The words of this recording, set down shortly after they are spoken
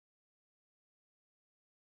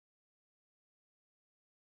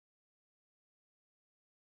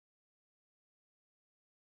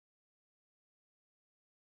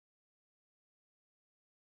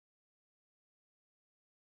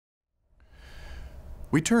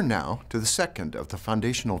We turn now to the second of the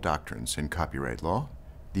foundational doctrines in copyright law,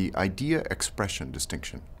 the idea-expression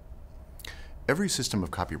distinction. Every system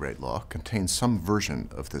of copyright law contains some version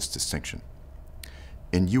of this distinction.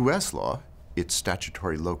 In U.S. law, its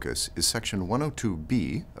statutory locus is Section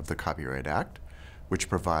 102B of the Copyright Act, which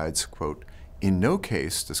provides, quote, "In no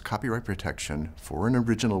case does copyright protection for an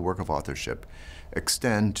original work of authorship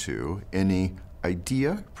extend to any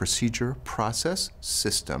idea, procedure, process,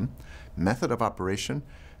 system, method of operation,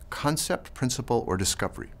 concept, principle, or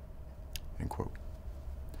discovery," end quote.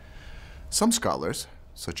 Some scholars,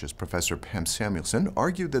 such as Professor Pam Samuelson,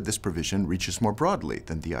 argue that this provision reaches more broadly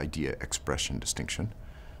than the idea-expression distinction,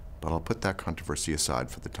 but I'll put that controversy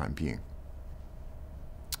aside for the time being.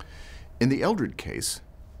 In the Eldred case,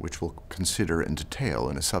 which we'll consider in detail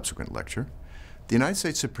in a subsequent lecture, the United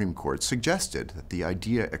States Supreme Court suggested that the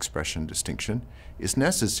idea-expression distinction is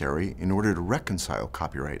necessary in order to reconcile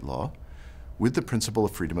copyright law with the principle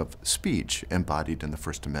of freedom of speech embodied in the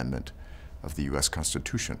First Amendment of the U.S.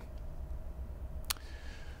 Constitution.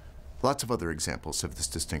 Lots of other examples of this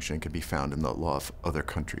distinction can be found in the law of other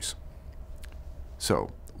countries.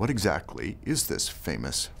 So, what exactly is this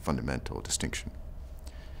famous fundamental distinction?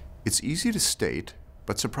 It's easy to state,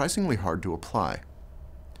 but surprisingly hard to apply.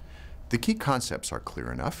 The key concepts are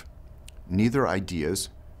clear enough. Neither ideas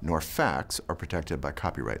nor facts are protected by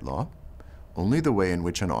copyright law. Only the way in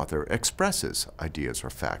which an author expresses ideas or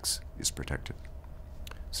facts is protected.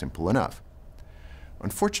 Simple enough.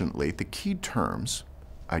 Unfortunately, the key terms,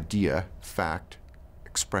 idea, fact,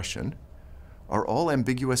 expression, are all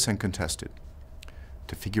ambiguous and contested.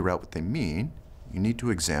 To figure out what they mean, you need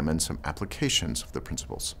to examine some applications of the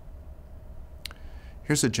principles.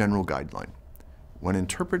 Here's a general guideline. When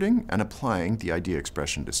interpreting and applying the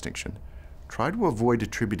idea-expression distinction, try to avoid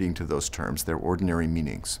attributing to those terms their ordinary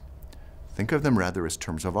meanings. Think of them rather as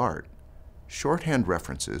terms of art, shorthand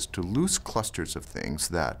references to loose clusters of things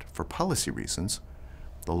that, for policy reasons,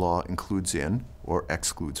 the law includes in or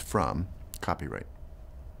excludes from copyright.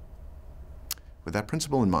 With that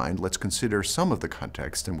principle in mind, let's consider some of the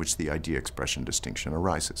context in which the idea-expression distinction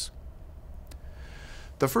arises.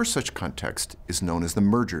 The first such context is known as the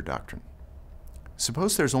merger doctrine.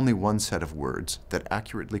 Suppose there's only one set of words that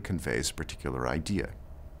accurately conveys a particular idea.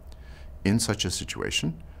 In such a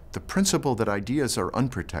situation, the principle that ideas are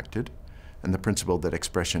unprotected and the principle that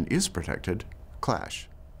expression is protected clash.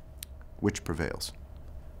 Which prevails?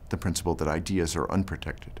 The principle that ideas are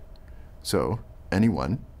unprotected. So,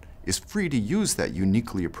 anyone is free to use that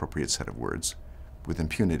uniquely appropriate set of words with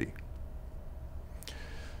impunity.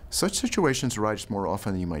 Such situations arise more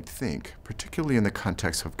often than you might think, particularly in the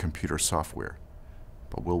context of computer software.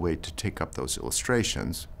 But we'll wait to take up those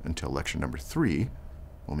illustrations until lecture number 3,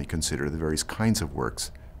 when we consider the various kinds of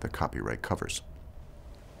works that copyright covers.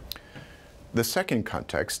 The second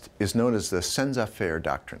context is known as the censez-faire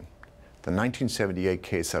doctrine. The 1978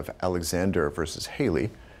 case of Alexander versus Haley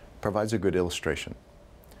provides a good illustration.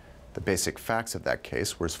 The basic facts of that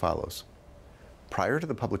case were as follows. Prior to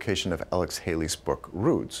the publication of Alex Haley's book,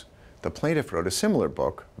 Roots, the plaintiff wrote a similar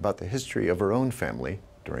book about the history of her own family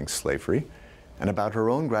during slavery and about her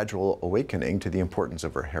own gradual awakening to the importance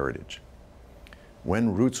of her heritage.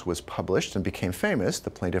 When Roots was published and became famous,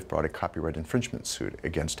 the plaintiff brought a copyright infringement suit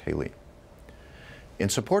against Haley. In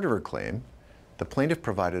support of her claim, the plaintiff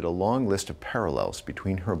provided a long list of parallels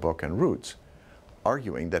between her book and Roots,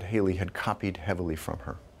 arguing that Haley had copied heavily from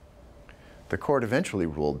her. The court eventually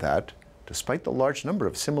ruled that, despite the large number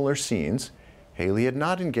of similar scenes, Haley had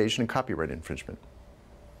not engaged in copyright infringement.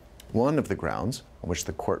 One of the grounds on which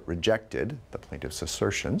the court rejected the plaintiff's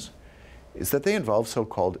assertions is that they involve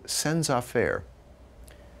so-called censez-faire.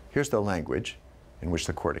 Here's the language in which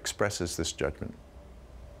the court expresses this judgment.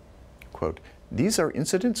 Quote, "These are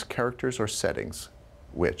incidents, characters, or settings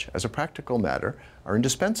which, as a practical matter, are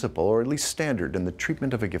indispensable or at least standard in the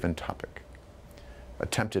treatment of a given topic.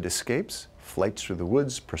 Attempted escapes, flights through the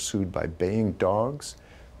woods pursued by baying dogs,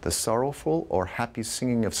 the sorrowful or happy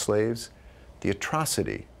singing of slaves, the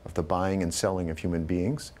atrocity of the buying and selling of human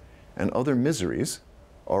beings, and other miseries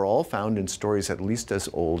are all found in stories at least as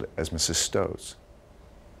old as Mrs. Stowe's.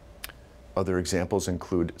 Other examples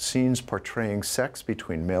include scenes portraying sex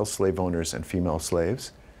between male slave owners and female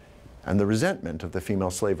slaves, and the resentment of the female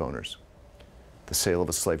slave owners, the sale of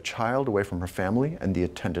a slave child away from her family and the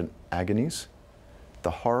attendant agonies,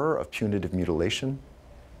 the horror of punitive mutilation,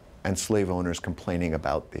 and slave owners complaining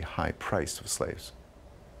about the high price of slaves."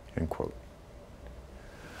 End quote.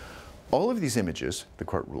 All of these images, the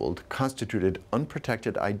court ruled, constituted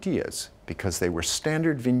unprotected ideas because they were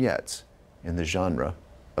standard vignettes in the genre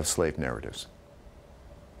of slave narratives.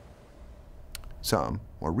 Some,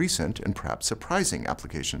 more recent and perhaps surprising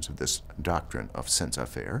applications of this doctrine of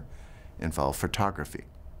savoir-faire involve photography.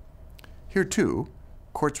 Here, too,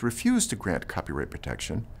 courts refuse to grant copyright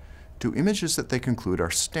protection to images that they conclude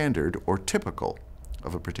are standard or typical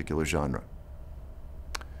of a particular genre.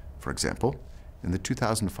 For example, in the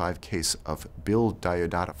 2005 case of Bill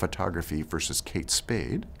Diodata Photography versus Kate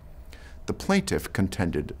Spade, the plaintiff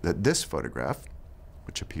contended that this photograph,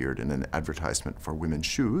 which appeared in an advertisement for women's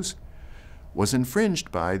shoes, was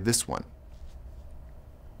infringed by this one.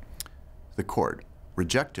 The court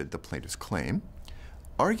rejected the plaintiff's claim,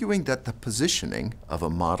 arguing that the positioning of a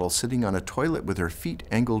model sitting on a toilet with her feet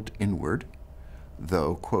angled inward,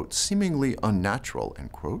 though, quote, seemingly unnatural,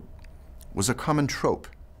 end quote, was a common trope,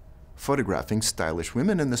 photographing stylish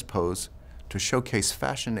women in this pose to showcase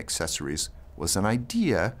fashion accessories was an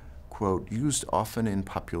idea, quote, used often in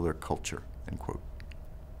popular culture, end quote.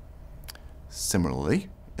 Similarly,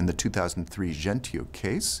 in the 2003 Gentio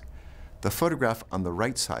case, the photograph on the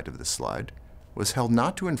right side of the slide was held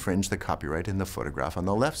not to infringe the copyright in the photograph on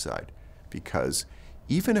the left side, because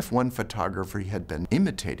even if one photographer had been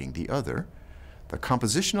imitating the other, the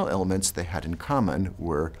compositional elements they had in common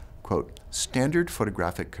were, quote, standard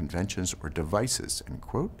photographic conventions or devices, end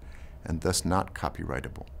quote, and thus not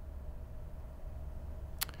copyrightable.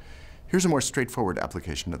 Here's a more straightforward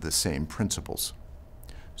application of the same principles.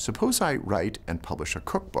 Suppose I write and publish a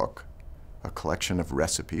cookbook, a collection of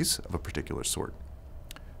recipes of a particular sort.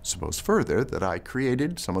 Suppose further that I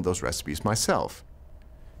created some of those recipes myself.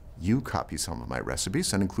 You copy some of my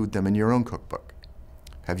recipes and include them in your own cookbook.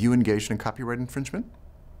 Have you engaged in copyright infringement?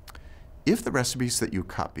 If the recipes that you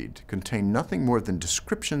copied contain nothing more than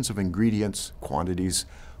descriptions of ingredients, quantities,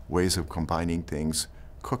 ways of combining things,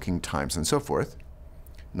 cooking times, and so forth,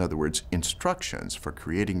 in other words, instructions for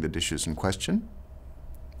creating the dishes in question,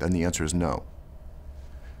 then the answer is no.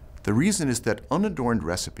 The reason is that unadorned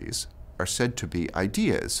recipes are said to be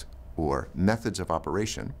ideas or methods of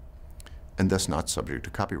operation, and thus not subject to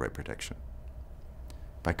copyright protection.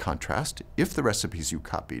 By contrast, if the recipes you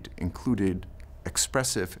copied included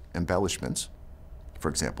expressive embellishments, for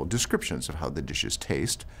example, descriptions of how the dishes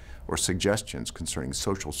taste, or suggestions concerning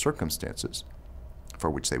social circumstances for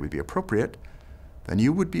which they would be appropriate, then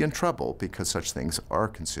you would be in trouble because such things are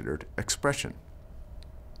considered expression.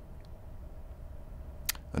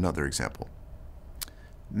 Another example.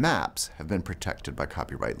 Maps have been protected by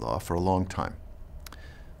copyright law for a long time,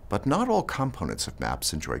 but not all components of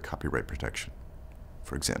maps enjoy copyright protection.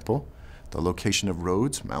 For example, the location of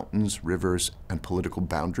roads, mountains, rivers, and political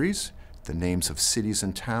boundaries, the names of cities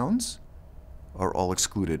and towns, are all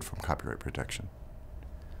excluded from copyright protection.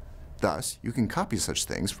 Thus, you can copy such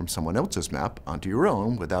things from someone else's map onto your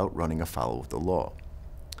own without running afoul of the law.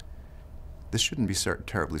 This shouldn't be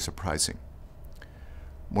terribly surprising.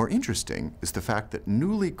 More interesting is the fact that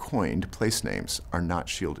newly coined place names are not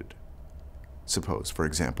shielded. Suppose, for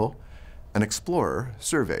example, an explorer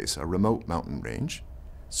surveys a remote mountain range,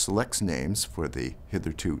 selects names for the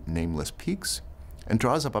hitherto nameless peaks, and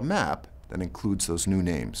draws up a map that includes those new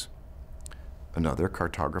names. Another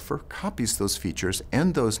cartographer copies those features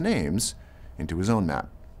and those names into his own map.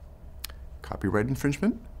 Copyright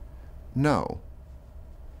infringement? No.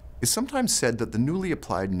 It's sometimes said that the newly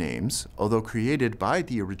applied names, although created by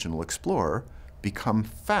the original explorer, become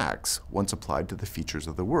facts once applied to the features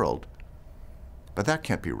of the world. But that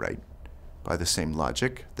can't be right. By the same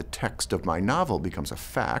logic, the text of my novel becomes a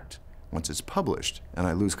fact once it's published, and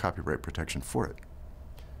I lose copyright protection for it.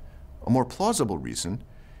 A more plausible reason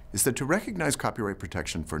is that to recognize copyright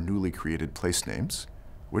protection for newly created place names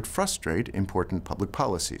would frustrate important public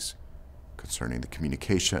policies concerning the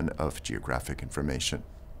communication of geographic information.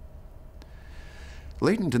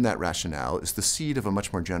 Latent in that rationale is the seed of a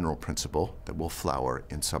much more general principle that will flower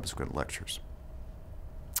in subsequent lectures.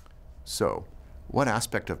 So, what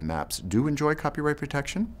aspect of maps do enjoy copyright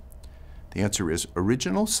protection? The answer is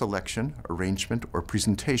original selection, arrangement, or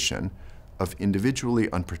presentation of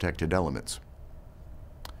individually unprotected elements.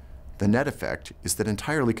 The net effect is that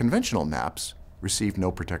entirely conventional maps receive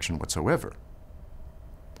no protection whatsoever.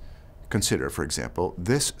 Consider, for example,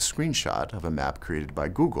 this screenshot of a map created by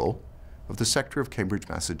Google of the sector of Cambridge,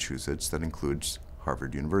 Massachusetts that includes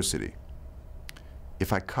Harvard University.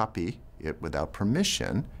 If I copy it without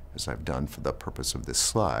permission, as I've done for the purpose of this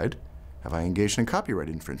slide, have I engaged in copyright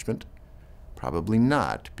infringement? Probably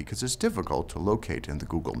not, because it's difficult to locate in the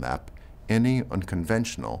Google map any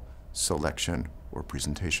unconventional selection or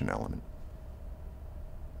presentation element.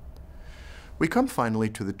 We come finally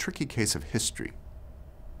to the tricky case of history.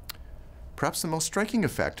 Perhaps the most striking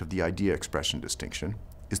effect of the idea-expression distinction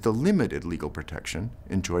is the limited legal protection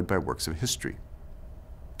enjoyed by works of history.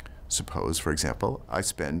 Suppose, for example, I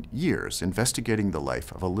spend years investigating the life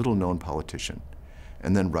of a little-known politician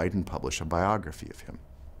and then write and publish a biography of him.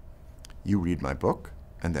 You read my book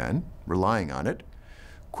and then, relying on it,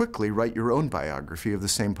 quickly write your own biography of the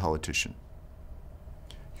same politician.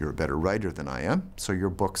 You're a better writer than I am, so your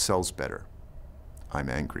book sells better. I'm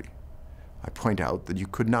angry. I point out that you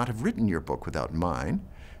could not have written your book without mine,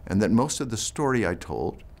 and that most of the story I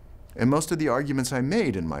told and most of the arguments I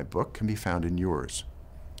made in my book can be found in yours.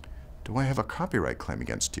 Do I have a copyright claim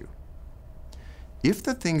against you? If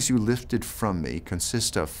the things you lifted from me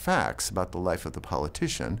consist of facts about the life of the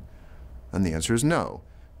politician, then the answer is no,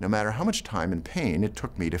 no matter how much time and pain it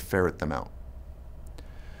took me to ferret them out.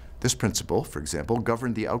 This principle, for example,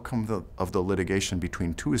 governed the outcome of the litigation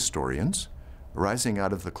between two historians, arising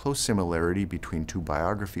out of the close similarity between two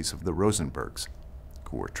biographies of the Rosenbergs,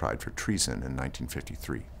 who were tried for treason in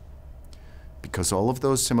 1953. Because all of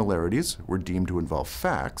those similarities were deemed to involve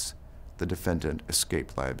facts, the defendant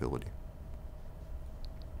escaped liability.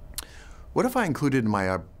 What if I included in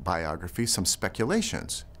my biography some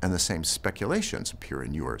speculations, and the same speculations appear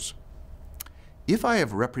in yours? If I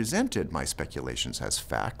have represented my speculations as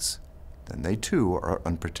facts, then they too are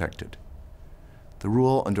unprotected. The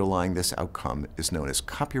rule underlying this outcome is known as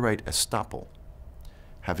copyright estoppel.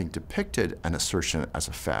 Having depicted an assertion as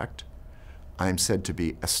a fact, I am said to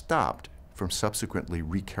be estopped from subsequently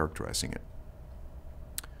recharacterizing it.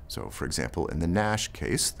 So, for example, in the Nash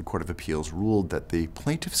case, the Court of Appeals ruled that the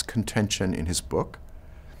plaintiff's contention in his book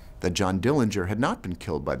that John Dillinger had not been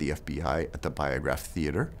killed by the FBI at the Biograph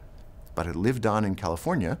Theater, but had lived on in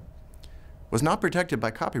California, was not protected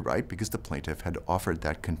by copyright because the plaintiff had offered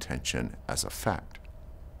that contention as a fact.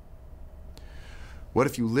 What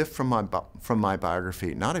if you lift from my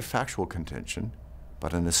biography not a factual contention,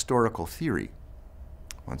 but an historical theory?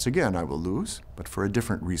 Once again, I will lose, but for a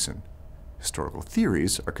different reason. Historical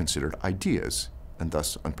theories are considered ideas and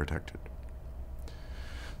thus unprotected.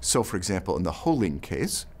 So, for example, in the Holing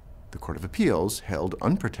case, the Court of Appeals held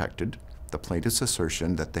unprotected the plaintiff's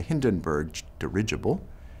assertion that the Hindenburg dirigible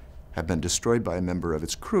had been destroyed by a member of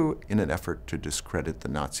its crew in an effort to discredit the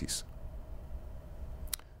Nazis.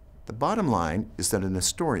 The bottom line is that an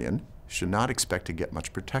historian should not expect to get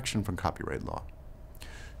much protection from copyright law.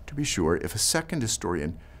 To be sure, if a second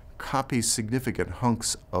historian copies significant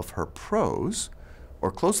hunks of her prose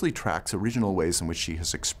or closely tracks original ways in which she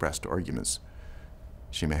has expressed arguments,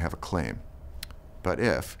 she may have a claim. But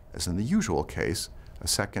if, as in the usual case, a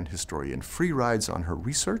second historian free rides on her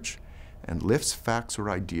research and lifts facts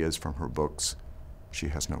or ideas from her books, she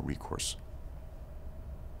has no recourse.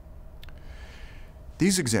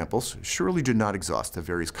 These examples surely do not exhaust the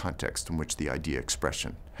various contexts in which the idea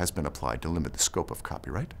expression has been applied to limit the scope of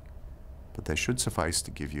copyright, but they should suffice to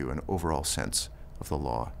give you an overall sense of the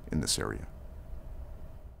law in this area.